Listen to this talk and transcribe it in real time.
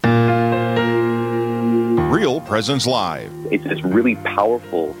Presence Live. It's this really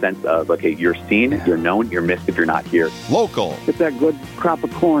powerful sense of, okay, you're seen, you're known, you're missed if you're not here. Local. It's that good crop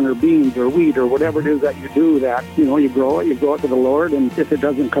of corn or beans or wheat or whatever it is that you do that, you grow it to the Lord, and if it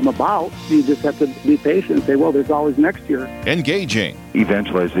doesn't come about, you just have to be patient and say, well, there's always next year. Engaging.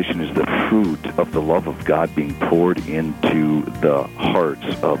 Evangelization is the fruit of the love of God being poured into the hearts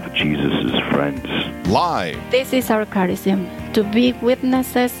of Jesus' friends. Live. This is our charism, to be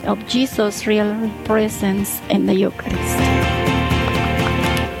witnesses of Jesus' real presence in the Eucharist.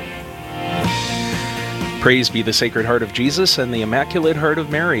 Praise be the Sacred Heart of Jesus and the Immaculate Heart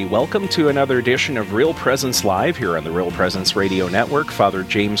of Mary. Welcome to another edition of Real Presence Live here on the Real Presence Radio Network. Father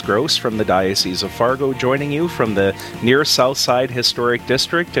James Gross from the Diocese of Fargo joining you from the near Southside Historic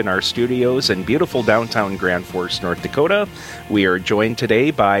District in our studios in beautiful downtown Grand Forks, North Dakota. We are joined today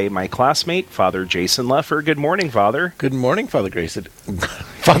by my classmate, Father Jason Leffer. Good morning, Father. Good morning, Father Grace.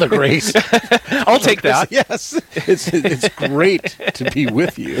 Father Grace. I'll take that. Yes, it's great to be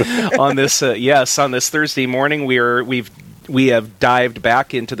with you on this. On this Thursday morning, we have dived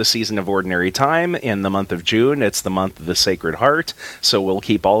back into the season of Ordinary Time in the month of June. It's the month of the Sacred Heart, so we'll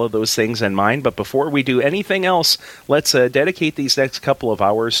keep all of those things in mind. But before we do anything else, let's dedicate these next couple of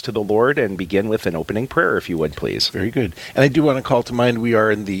hours to the Lord and begin with an opening prayer, if you would, please. Very good. And I do want to call to mind we are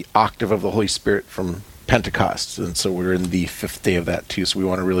in the octave of the Holy Spirit from Pentecost, and so we're in the fifth day of that too, so we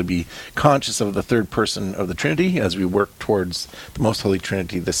want to really be conscious of the third person of the Trinity as we work towards the Most Holy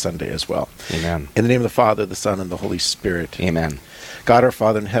Trinity this Sunday as well. Amen. In the name of the Father, the Son, and the Holy Spirit. Amen. God our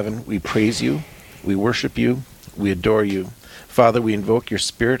Father in heaven, we praise you, we worship you, we adore you. Father, we invoke your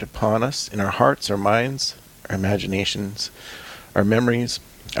Spirit upon us in our hearts, our minds, our imaginations, our memories,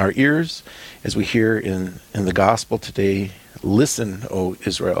 our ears, as we hear in the Gospel today. Listen, O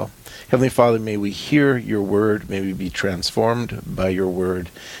Israel. Heavenly Father, may we hear your word. May we be transformed by your word.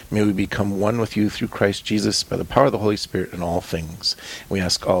 May we become one with you through Christ Jesus by the power of the Holy Spirit in all things. We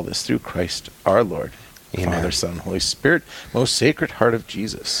ask all this through Christ our Lord. Amen. Father, Son, Holy Spirit, most Sacred Heart of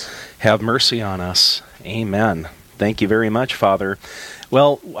Jesus. Have mercy on us. Amen. Thank you very much, Father.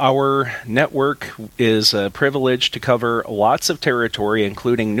 Well, our network is privileged to cover lots of territory,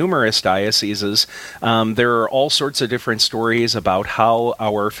 including numerous dioceses. There are all sorts of different stories about how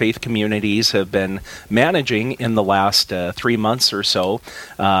our faith communities have been managing in the last 3 months or so.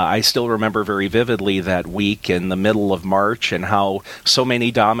 I still remember very vividly that week in the middle of March and how so many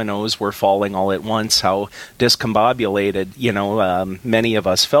dominoes were falling all at once, how discombobulated, many of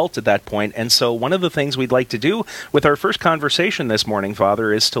us felt at that point. And so one of the things we'd like to do with our first conversation this morning,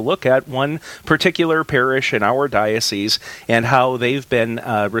 Father, is to look at one particular parish in our diocese and how they've been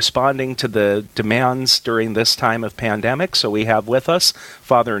responding to the demands during this time of pandemic. So we have with us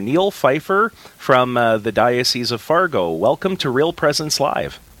Father Neil Pfeiffer from the Diocese of Fargo. Welcome to Real Presence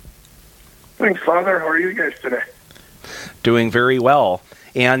Live. Thanks, Father. How are you guys today? Doing very well.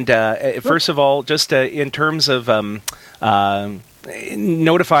 And first of all, just in terms of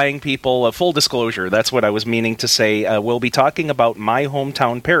notifying people, full disclosure, that's what I was meaning to say. We'll be talking about my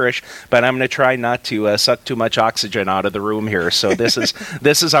hometown parish, but I'm going to try not to suck too much oxygen out of the room here. So this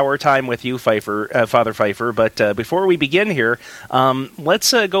is our time with you, Father Pfeiffer. But before we begin here,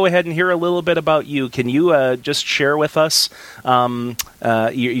 let's go ahead and hear a little bit about you. Can you just share with us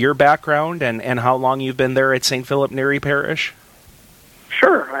your background and how long you've been there at St. Philip Neri Parish?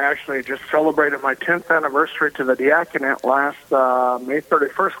 Sure. I actually just celebrated my 10th anniversary to the diaconate last May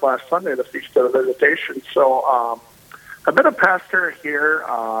 31st, last Sunday, the Feast of the Visitation. So I've been a pastor here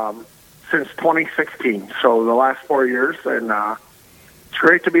since 2016, so the last 4 years. And it's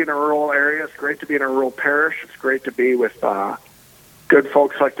great to be in a rural area. It's great to be in a rural parish. It's great to be with good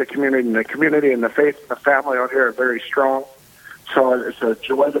folks like the community. And the faith and the family out here are very strong. So it's a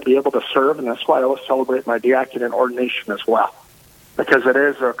joy to be able to serve, and that's why I always celebrate my diaconate ordination as well. Because it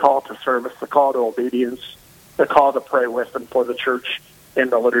is a call to service, the call to obedience, the call to pray with and for the church in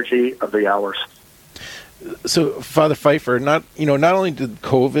the liturgy of the hours. So, Father Pfeiffer, not only did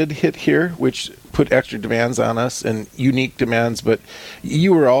COVID hit here, which put extra demands on us and unique demands, but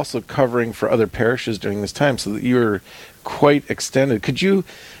you were also covering for other parishes during this time, so that you were quite extended. Could you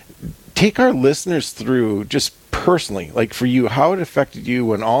take our listeners through, just personally, like for you, how it affected you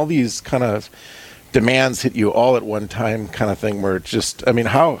when all these kind of demands hit you all at one time, kind of thing, where it's just,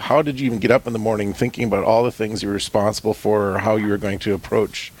 how did you even get up in the morning thinking about all the things you were responsible for, or how you were going to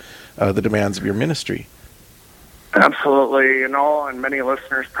approach the demands of your ministry? Absolutely. And many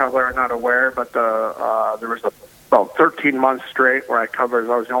listeners probably are not aware, but there was about 13 months straight where I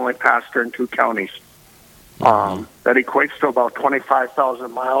was the only pastor in 2 counties. That equates to about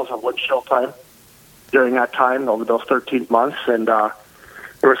 25,000 miles of windshield time during that time, over those 13 months. And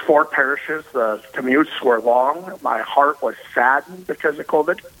There was 4 parishes. The commutes were long. My heart was saddened because of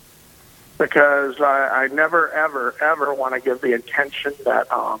COVID, because I never, ever, ever want to give the intention that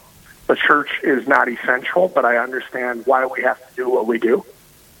the church is not essential, but I understand why we have to do what we do.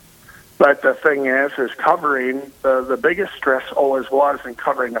 But the thing is covering, the biggest stress always was in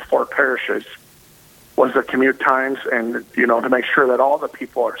covering the 4 parishes was the commute times and, to make sure that all the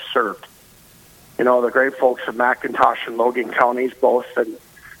people are served. The great folks of McIntosh and Logan counties both, and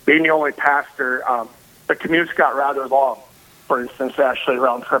being the only pastor, the commutes got rather long. For instance, actually,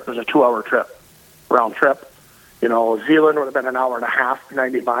 round trip is a 2-hour trip. Round trip. Zeeland would have been an hour and a half,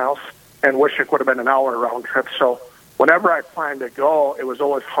 90 miles, and Wishick would have been an hour round trip. So whenever I planned to go, it was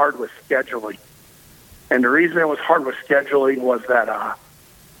always hard with scheduling. And the reason it was hard with scheduling was that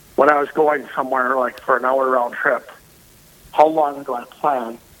when I was going somewhere like for an hour round trip, how long do I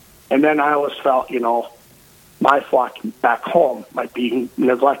plan? And then I always felt, my flock back home might be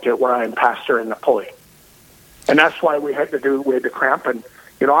neglected where I am pastor in Napoleon. And that's why we had to cramp. And,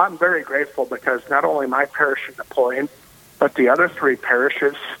 I'm very grateful because not only my parish in Napoleon, but the other 3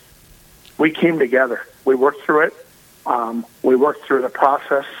 parishes, we came together. We worked through it. We worked through the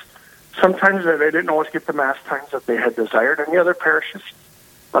process. Sometimes they didn't always get the mass times that they had desired in the other parishes,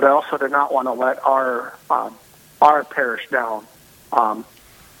 but I also did not want to let our parish down.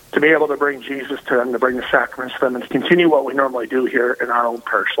 To be able to bring Jesus to them, to bring the sacraments to them, and to continue what we normally do here in our own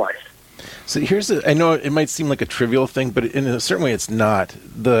parish life. So I know it might seem like a trivial thing, but in a certain way it's not.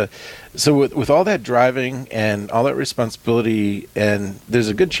 So with all that driving and all that responsibility, and there's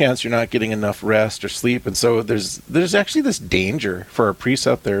a good chance you're not getting enough rest or sleep, and so there's actually this danger for our priests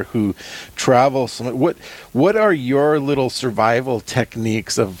out there who travel. What are your little survival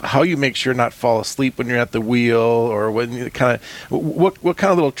techniques of how you make sure not fall asleep when you're at the wheel, or when you what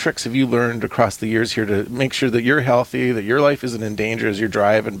kind of little tricks have you learned across the years here to make sure that you're healthy, that your life isn't in danger as you're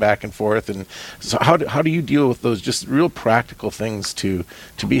driving back and forth? And so how do you deal with those just real practical things to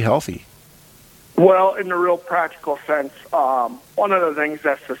be healthy? Well, in the real practical sense, one of the things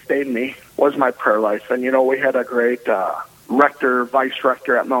that sustained me was my prayer life. And, we had a great vice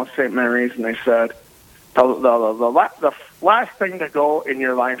rector at Mount St. Mary's, and they said the last thing to go in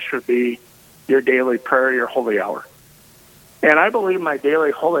your life should be your daily prayer, your holy hour. And I believe my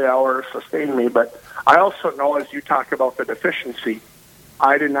daily holy hour sustained me, but I also know, as you talk about the deficiency,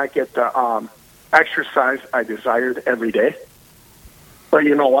 I did not get the exercise I desired every day. But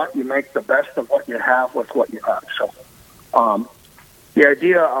you know what? You make the best of what you have with what you have. So the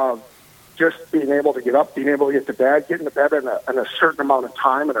idea of just being able to get up, being able to get to bed, getting to bed in a certain amount of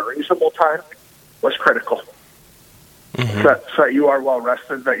time, in a reasonable time, was critical. Mm-hmm. So that you are well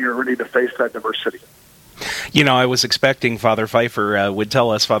rested, that you're ready to face that diversity. I was expecting Father Pfeiffer would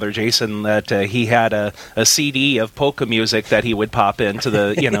tell us, Father Jason, that he had a CD of polka music that he would pop into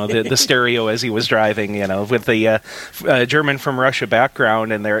the, the stereo as he was driving, with the German from Russia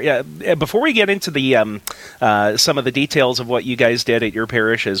background in there. Yeah. Before we get into the some of the details of what you guys did at your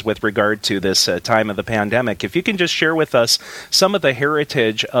parishes with regard to this time of the pandemic, if you can just share with us some of the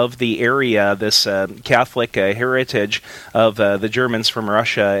heritage of the area, this Catholic heritage of the Germans from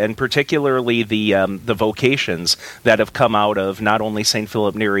Russia, and particularly the vocations that have come out of not only St.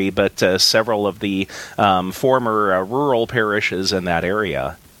 Philip Neri, but several of the former rural parishes in that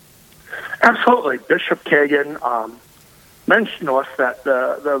area. Absolutely. Bishop Kagan mentioned to us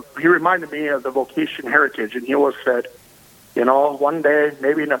that he reminded me of the vocation heritage, and he always said, one day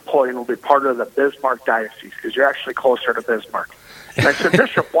maybe Napoleon will be part of the Bismarck diocese, because you're actually closer to Bismarck. And I said,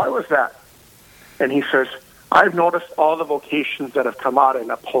 Bishop, why was that? And he says, I've noticed all the vocations that have come out of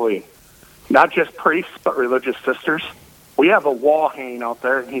Napoleon. Not just priests, but religious sisters. We have a wall hanging out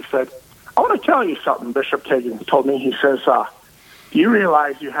there, and he said, I want to tell you something, Bishop Kagan told me. He says, do you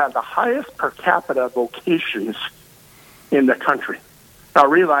realize you have the highest per capita vocations in the country? Now,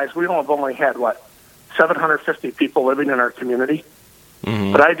 realize we have only had, 750 people living in our community?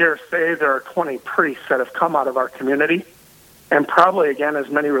 Mm-hmm. But I dare say there are 20 priests that have come out of our community, and probably, again, as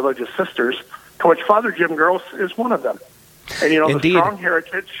many religious sisters, to which Father Jim Gross is one of them. And, Indeed.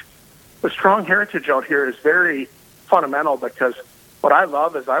 The strong heritage out here is very fundamental, because what I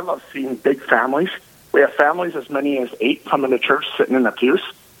love seeing big families. We have families as many as 8 coming to church, sitting in the pews.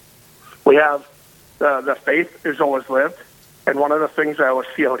 We have the faith is always lived. And one of the things I always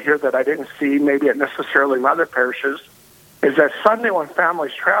see out here that I didn't see maybe at necessarily in other parishes is that Sunday when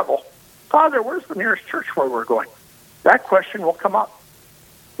families travel, Father, where's the nearest church where we're going? That question will come up.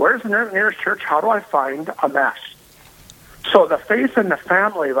 Where's the nearest church? How do I find a mass? So the faith in the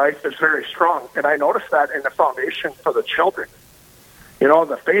family life is very strong, and I noticed that in the foundation for the children.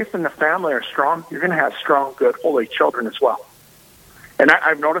 The faith and the family are strong. You're going to have strong, good, holy children as well. And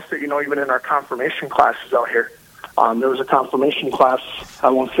I've noticed it, even in our confirmation classes out here. There was a confirmation class, I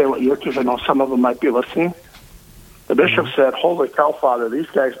won't say what year because I know some of them might be listening. The bishop said, "Holy cow, Father, these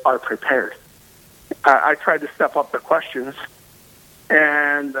guys are prepared." I tried to step up the questions,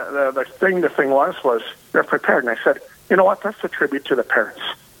 and the thing was they're prepared. And I said, you know what, that's a tribute to the parents.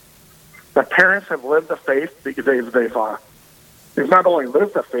 The parents have lived the faith. They've not only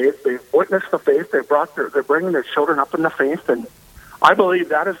lived the faith, they've witnessed the faith. They're bringing their children up in the faith, and I believe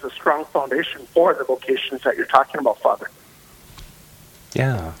that is the strong foundation for the vocations that you're talking about, Father.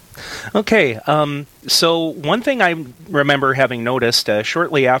 Yeah. Okay. So one thing I remember having noticed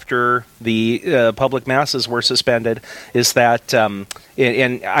shortly after the public masses were suspended is that,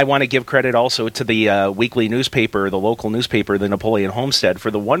 and I want to give credit also to the weekly newspaper, the local newspaper, the Napoleon Homestead,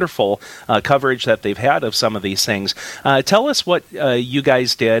 for the wonderful coverage that they've had of some of these things. Tell us what you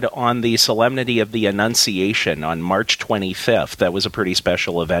guys did on the Solemnity of the Annunciation on March 25th. That was a pretty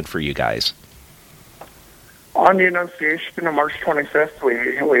special event for you guys. On the Annunciation on March 25th,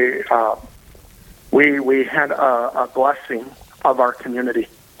 we had a blessing of our community,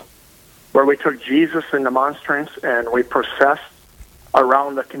 where we took Jesus in the monstrance and we processed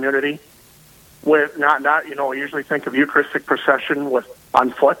around the community with not we usually think of Eucharistic procession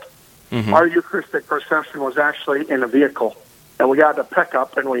on foot. Mm-hmm. Our Eucharistic procession was actually in a vehicle, and we got a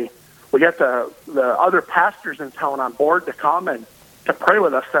pickup, and we got the other pastors in town on board to come and to pray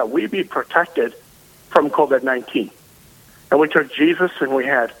with us that we be protected from COVID-19. And we took Jesus, and we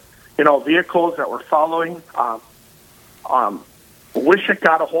had, vehicles that were following. Wishick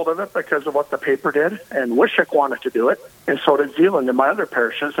got a hold of it because of what the paper did, and Wishick wanted to do it, and so did Zeeland and my other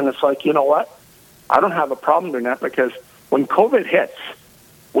parishes. And it's like, you know what? I don't have a problem doing that, because when COVID hits,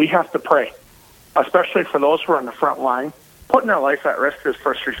 we have to pray, especially for those who are on the front line, putting their life at risk as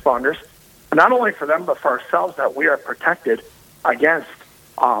first responders, and not only for them, but for ourselves, that we are protected against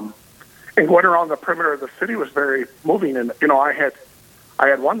and going around the perimeter of the city was very moving. And, I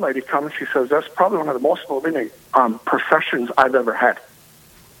had one lady come, and she says, that's probably one of the most moving processions I've ever had.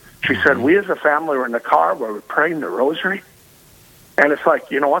 She said, we as a family were in the car where we're praying the rosary. And it's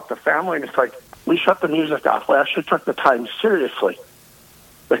like, you know what, the family, and it's like, we shut the music off. We actually took the time seriously,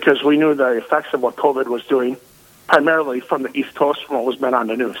 because we knew the effects of what COVID was doing, primarily from the East Coast, from what was been on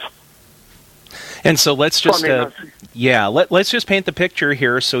the news. And so let's just, let's just paint the picture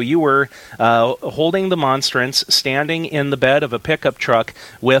here. So you were holding the monstrance, standing in the bed of a pickup truck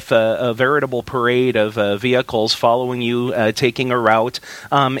with a veritable parade of vehicles following you, taking a route.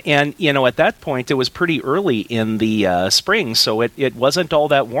 And, at that point, it was pretty early in the spring, so it wasn't all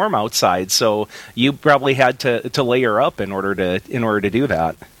that warm outside. So you probably had to layer up in order to do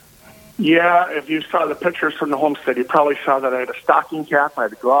that. Yeah, if you saw the pictures from the homestead, you probably saw that I had a stocking cap, I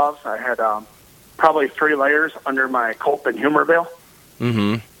had gloves, I had probably 3 layers under my coat and humor veil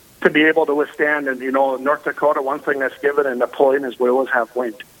to be able to withstand. And, in North Dakota, one thing that's given in Napoleon is we always have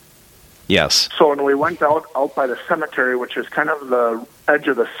wind. Yes. So when we went out by the cemetery, which is kind of the edge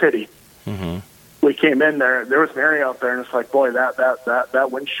of the city, we came in there. There was an area out there, and it's like, boy, that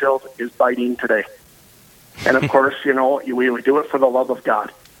windshield is biting today. And, of course, we do it for the love of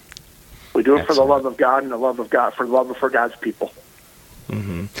God. We do it for the love of God and the love of God, for the love for God's people.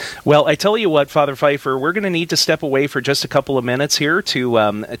 Mm-hmm. Well, I tell you what, Father Pfeiffer, we're going to need to step away for just a couple of minutes here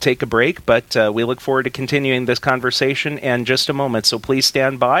to take a break, but we look forward to continuing this conversation in just a moment. So please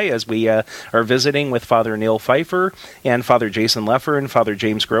stand by as we are visiting with Father Neil Pfeiffer and Father Jason Leffer and Father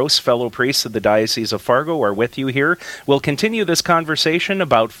James Gross, fellow priests of the Diocese of Fargo, are with you here. We'll continue this conversation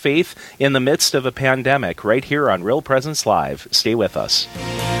about faith in the midst of a pandemic right here on Real Presence Live. Stay with us.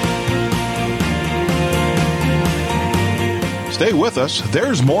 Stay with us.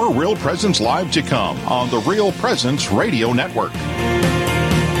 There's more Real Presence Live to come on the Real Presence Radio Network.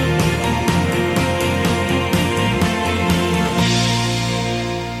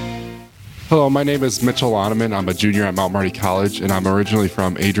 Hello, my name is Mitchell Loneman. I'm a junior at Mount Marty College, and I'm originally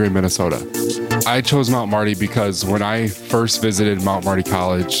from Adrian, Minnesota. I chose Mount Marty because when I first visited Mount Marty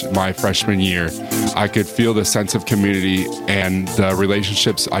College my freshman year, I could feel the sense of community and the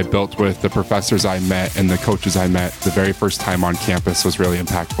relationships I built with the professors I met and the coaches I met the very first time on campus was really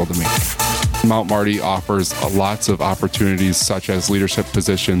impactful to me. Mount Marty offers lots of opportunities such as leadership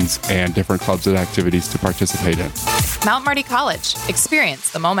positions and different clubs and activities to participate in. Mount Marty College. Experience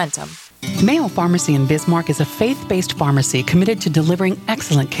the momentum. Mayo Pharmacy in Bismarck is a faith-based pharmacy committed to delivering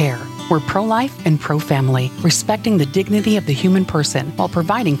excellent care. We're pro-life and pro-family, respecting the dignity of the human person while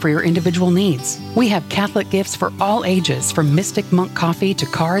providing for your individual needs. We have Catholic gifts for all ages, from Mystic Monk coffee to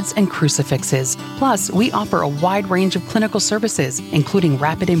cards and crucifixes. Plus, we offer a wide range of clinical services, including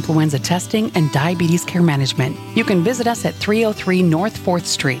rapid influenza testing and diabetes care management. You can visit us at 303 North 4th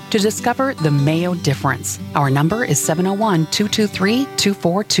Street to discover the Mayo difference. Our number is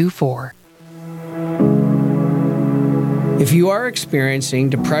 701-223-2424. If you are experiencing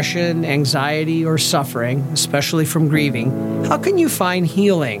depression, anxiety, or suffering, especially from grieving, how can you find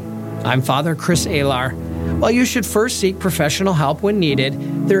healing? I'm Father Chris Alar. While you should first seek professional help when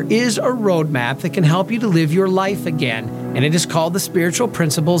needed, there is a roadmap that can help you to live your life again, and it is called the Spiritual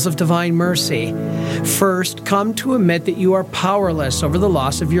Principles of Divine Mercy. First, come to admit that you are powerless over the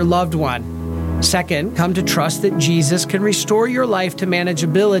loss of your loved one. Second, come to trust that Jesus can restore your life to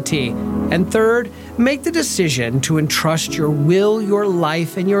manageability. And third, make the decision to entrust your will, your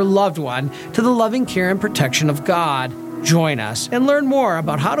life, and your loved one to the loving care and protection of God. Join us and learn more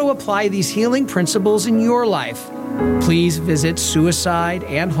about how to apply these healing principles in your life. Please visit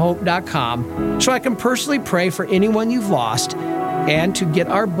suicideandhope.com so I can personally pray for anyone you've lost, and to get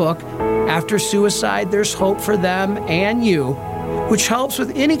our book, After Suicide, There's Hope for Them and You, which helps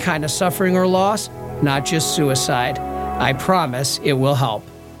with any kind of suffering or loss, not just suicide. I promise it will help.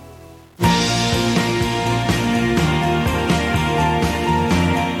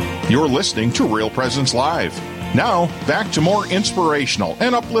 You're listening to Real Presence Live. Now, back to more inspirational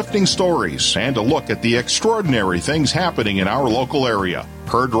and uplifting stories and a look at the extraordinary things happening in our local area.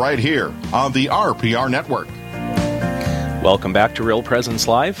 Heard right here on the RPR Network. Welcome back to Real Presence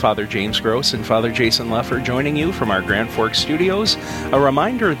Live. Father James Gross and Father Jason Leffer joining you from our Grand Forks studios. A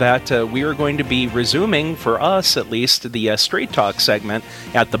reminder that we are going to be resuming, for us at least, the Straight Talk segment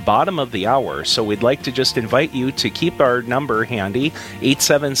at the bottom of the hour. So we'd like to just invite you to keep our number handy,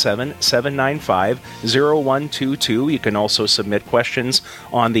 877-795-0122. You can also submit questions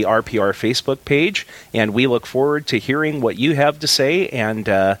on the RPR Facebook page, and we look forward to hearing what you have to say and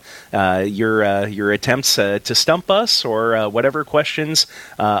your attempts to stump us, or whatever questions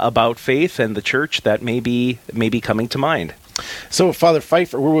about faith and the church that may be coming to mind. So, Father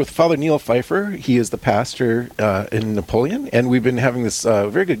Pfeiffer, we're with Father Neil Pfeiffer. He is the pastor in Napoleon, and we've been having this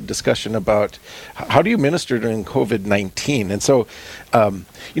very good discussion about how do you minister during COVID-19. And so,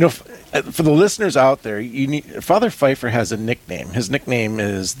 for the listeners out there, Father Pfeiffer has a nickname. His nickname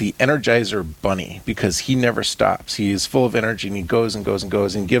is the Energizer Bunny, because he never stops. He is full of energy, and he goes and goes and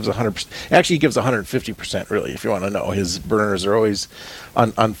goes, and gives 100%. Actually, he gives 150%, really, if you want to know. His burners are always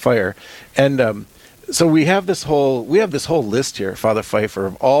on fire. And so we have this whole list here, Father Pfeiffer,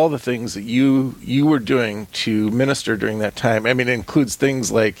 of all the things that you were doing to minister during that time. I mean, it includes things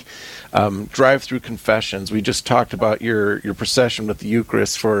like drive-through confessions. We just talked about your procession with the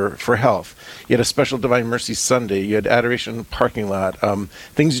Eucharist for health. You had a special Divine Mercy Sunday. You had adoration in the parking lot.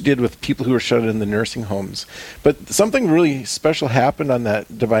 Things you did with people who were shut in the nursing homes. But something really special happened on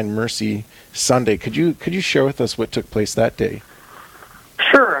that Divine Mercy Sunday. Could you share with us what took place that day?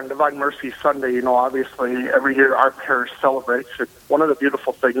 Sure. On Divine Mercy Sunday, obviously every year our parish celebrates it. One of the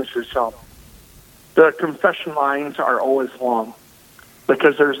beautiful things is the confession lines are always long,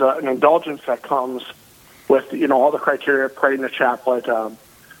 because there's an indulgence that comes with, all the criteria, praying the chaplet. So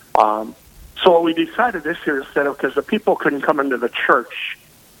what we decided this year, instead of, because the people couldn't come into the church,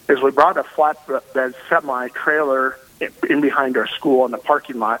 is we brought a flatbed semi-trailer in behind our school in the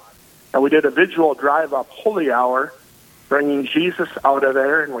parking lot, and we did a visual drive-up holy hour, bringing Jesus out of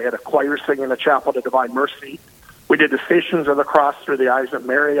there, and we had a choir singing the Chapel to Divine Mercy. We did the Stations of the Cross through the Eyes of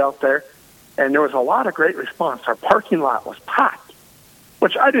Mary out there, and there was a lot of great response. Our parking lot was packed,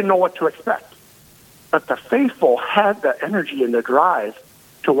 which I didn't know what to expect. But the faithful had the energy and the drive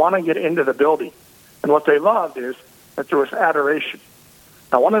to want to get into the building. And what they loved is that there was adoration.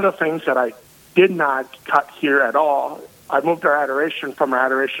 Now, one of the things that I did not cut here at all, I moved our adoration from our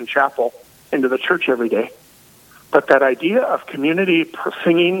adoration chapel into the church every day. But that idea of community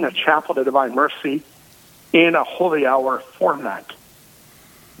singing the Chapel to Divine Mercy in a holy hour format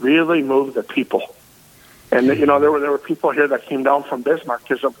really moved the people. And, there were people here that came down from Bismarck,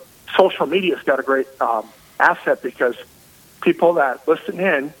 because social media's got a great asset, because people that listen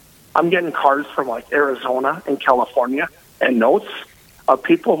in, I'm getting cards from like Arizona and California and notes of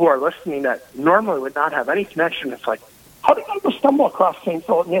people who are listening that normally would not have any connection. It's like, how did I ever stumble across St.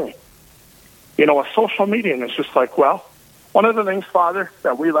 Philip Neri? With social media, and it's just like, well, one of the things, Father,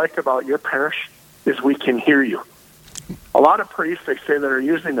 that we like about your parish is we can hear you. A lot of priests, they say, that are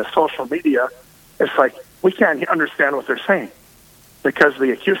using the social media, it's like we can't understand what they're saying because of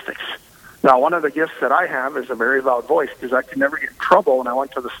the acoustics. Now, one of the gifts that I have is a very loud voice because I could never get in trouble when I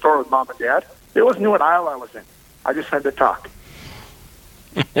went to the store with Mom and Dad. They always knew what aisle I was in. I just had to talk.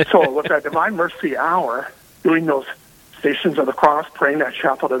 So with that Divine Mercy Hour, doing those Stations of the Cross, praying that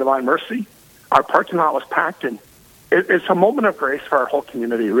Chapel of Divine Mercy, our parking lot was packed, and it's a moment of grace for our whole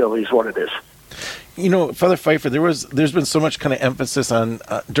community, really, is what it is. You know, Father Pfeiffer, there's been so much kind of emphasis on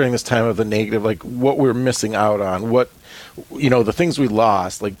during this time of the negative, like what we're missing out on, what, you know, the things we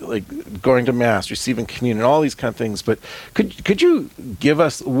lost, like going to Mass, receiving communion, all these kind of things. But could you give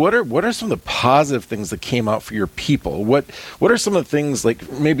us what are some of the positive things that came out for your people? What are some of the things, like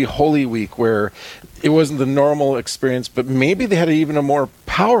maybe Holy Week, where it wasn't the normal experience, but maybe they had even a more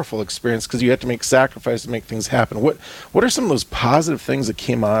powerful experience because you had to make sacrifices to make things happen? What are some of those positive things that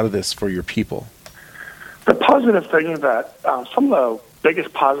came out of this for your people? The positive thing that some of the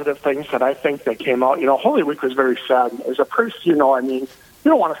biggest positive things that I think that came out, you know, Holy Week was very sad. As a priest, you know, I mean,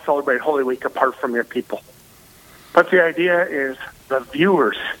 you don't want to celebrate Holy Week apart from your people. But the idea is the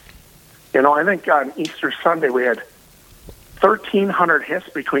viewers. You know, I think on Easter Sunday we had 1,300 hits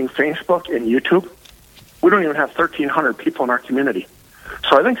between Facebook and YouTube. We don't even have 1,300 people in our community.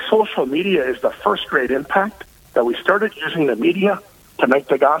 So I think social media is the first great impact that we started using the media to make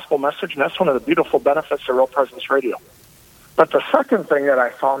the gospel message, and that's one of the beautiful benefits of Real Presence Radio. But the second thing that I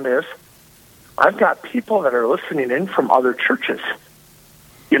found is I've got people that are listening in from other churches.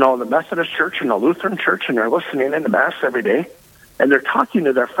 You know, the Methodist Church and the Lutheran Church, and they're listening in to Mass every day, and they're talking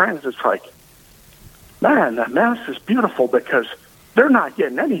to their friends. It's like, man, that Mass is beautiful because they're not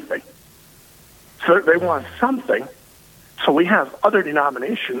getting anything. So they want something. So we have other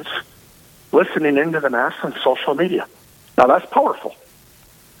denominations listening into the Mass on social media. Now, that's powerful.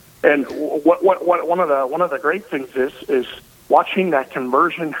 And what one of the great things is watching that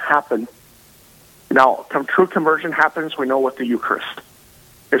conversion happen. Now, true conversion happens, we know, with the Eucharist.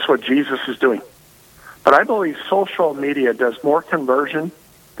 It's what Jesus is doing. But I believe social media does more conversion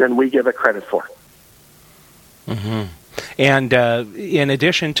than we give it credit for. Mm-hmm. And in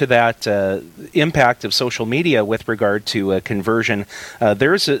addition to that impact of social media with regard to conversion,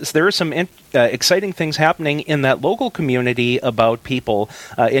 there are some exciting things happening in that local community about people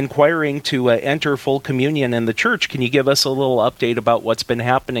inquiring to enter full communion in the church. Can you give us a little update about what's been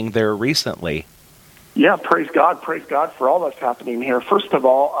happening there recently? Yeah, praise God for all that's happening here. First of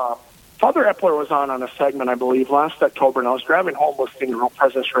all, Father Epler was on a segment, I believe, last October, and I was driving home listening to Real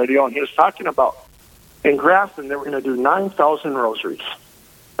Presence Radio, and he was talking about in Grafton, they were going to do 9,000 rosaries.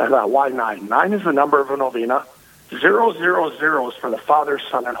 I thought, why 9? 9 is the number of a novena. 000 is for the Father,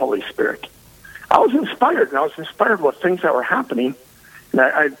 Son, and Holy Spirit. I was inspired with things that were happening. And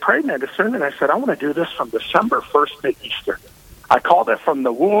I prayed and I discerned, and I said, I want to do this from December 1st to Easter. I called it from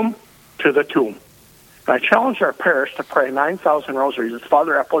the womb to the tomb. And I challenged our parish to pray 9,000 rosaries. It's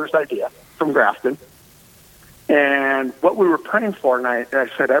Father Epler's idea from Grafton. And what we were praying for, and I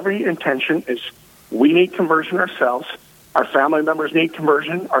said, every intention is we need conversion ourselves, our family members need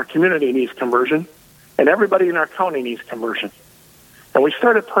conversion, our community needs conversion, and everybody in our county needs conversion. And we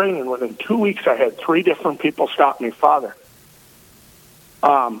started praying, and within 2 weeks I had 3 different people stop me, Father,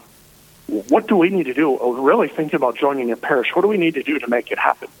 what do we need to do? We're really thinking about joining your parish. What do we need to do to make it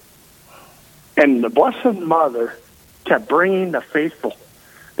happen? And the Blessed Mother kept bringing the faithful.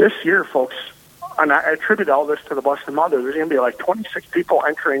 This year, folks, and I attribute all this to the Blessed Mother, there's going to be like 26 people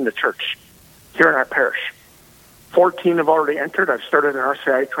entering the church here in our parish. 14 have already entered. I've started an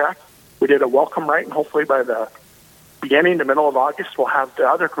RCI track. We did a welcome rite, and hopefully by the beginning to middle of August, we'll have the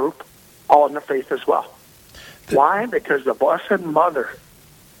other group all in the faith as well. Why? Because the Blessed Mother,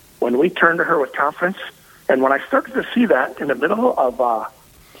 when we turned to her with confidence, and when I started to see that in the middle of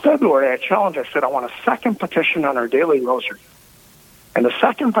February, I challenged, I said, I want a second petition on our daily rosary. And the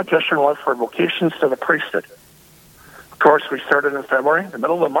second petition was for vocations to the priesthood. Of course, we started in February. In the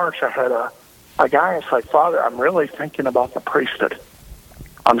middle of March, I had a guy, it's like, Father, I'm really thinking about the priesthood.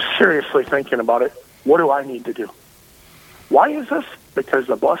 I'm seriously thinking about it. What do I need to do? Why is this? Because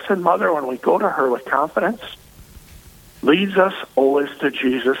the Blessed Mother, when we go to her with confidence, leads us always to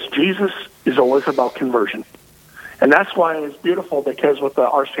Jesus. Jesus is always about conversion. And that's why it's beautiful, because with the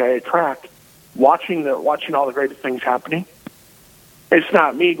RCIA track, watching all the great things happening, it's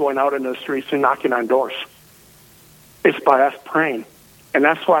not me going out into the streets and knocking on doors. It's by us praying. And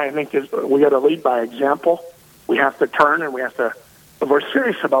that's why I think we got to lead by example. We have to turn, and if we're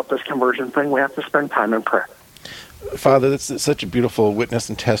serious about this conversion thing, we have to spend time in prayer. Father, that's such a beautiful witness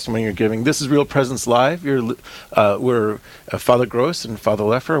and testimony you're giving. This is Real Presence Live. We're Father Gross and Father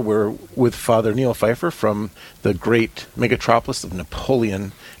Leffer. We're with Father Neil Pfeiffer from the great megatropolis of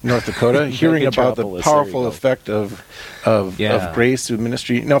Napoleon, North Dakota, hearing about the powerful effect of grace through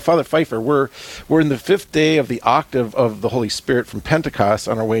ministry. Now, Father Pfeiffer, we're in the 5th day of the octave of the Holy Spirit from Pentecost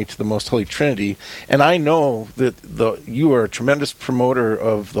on our way to the Most Holy Trinity, and I know that you are a tremendous promoter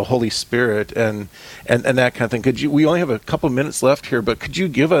of the Holy Spirit and that kind of thing. We only have a couple of minutes left here, but could you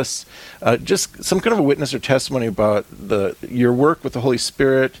give us just some kind of a witness or testimony about your work with the Holy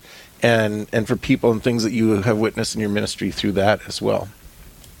Spirit and for people and things that you have witnessed in your ministry through that as well?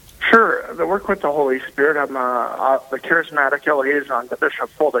 Sure. The work with the Holy Spirit, I'm the charismatic liaison to Bishop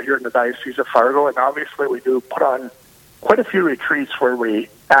Fulda here in the Diocese of Fargo, and obviously we do put on quite a few retreats where we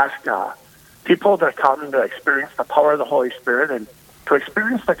ask people to come to experience the power of the Holy Spirit and to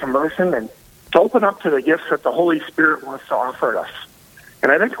experience the conversion and to open up to the gifts that the Holy Spirit wants to offer us.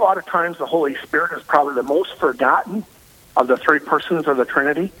 And I think a lot of times the Holy Spirit is probably the most forgotten of the three persons of the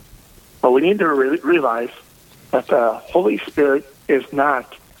Trinity. But we need to realize that the Holy Spirit is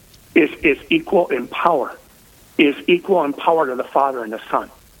equal in power, is equal in power to the Father and the Son.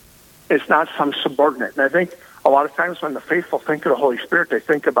 It's not some subordinate. And I think a lot of times when the faithful think of the Holy Spirit, they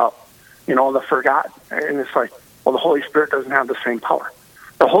think about, the forgotten. And it's like, well, the Holy Spirit doesn't have the same power.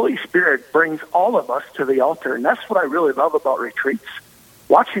 The Holy Spirit brings all of us to the altar, and that's what I really love about retreats.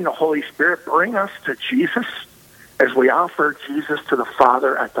 Watching the Holy Spirit bring us to Jesus as we offer Jesus to the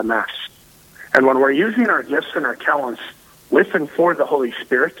Father at the Mass. And when we're using our gifts and our talents with and for the Holy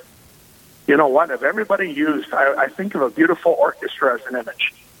Spirit, you know what? If everybody used, I think of a beautiful orchestra as an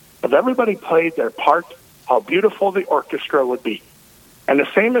image. If everybody played their part, how beautiful the orchestra would be. And the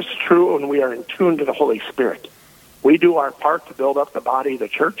same is true when we are in tune to the Holy Spirit. We do our part to build up the body of the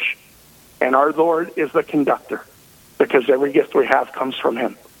church, and our Lord is the conductor, because every gift we have comes from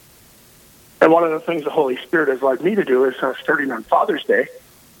Him. And one of the things the Holy Spirit has led me to do is, starting on Father's Day,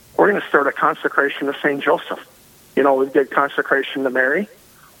 we're going to start a consecration to St. Joseph. We did consecration to Mary.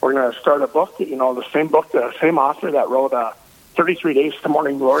 We're going to start a book, the same book, the same author that wrote 33 Days to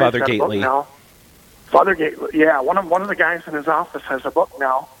Morning Glory. Father Gately. Now. Father Gately, yeah, one of the guys in his office has a book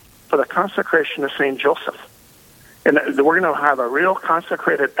now for the consecration of St. Joseph. And we're going to have a real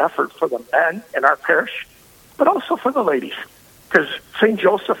consecrated effort for the men in our parish, but also for the ladies. Because St.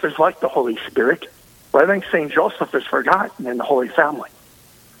 Joseph is like the Holy Spirit, but I think St. Joseph is forgotten in the Holy Family.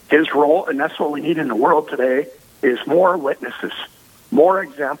 His role, and that's what we need in the world today, is more witnesses, more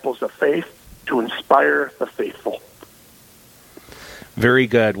examples of faith to inspire the faithful. Very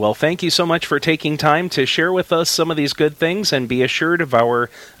good. Well, thank you so much for taking time to share with us some of these good things, and be assured of our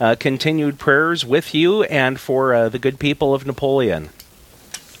continued prayers with you and for the good people of Napoleon.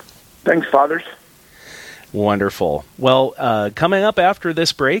 Thanks, Fathers. Wonderful. Well, coming up after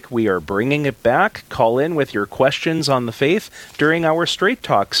this break, we are bringing it back. Call in with your questions on the faith during our Straight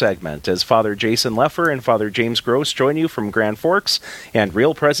Talk segment as Father Jason Leffer and Father James Gross join you from Grand Forks, and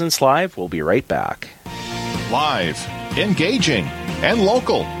Real Presence Live will be right back. Live, engaging, and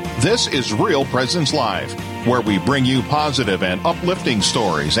local. This is Real Presence Live, where we bring you positive and uplifting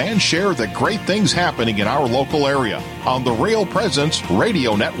stories and share the great things happening in our local area on the Real Presence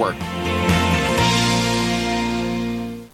Radio Network.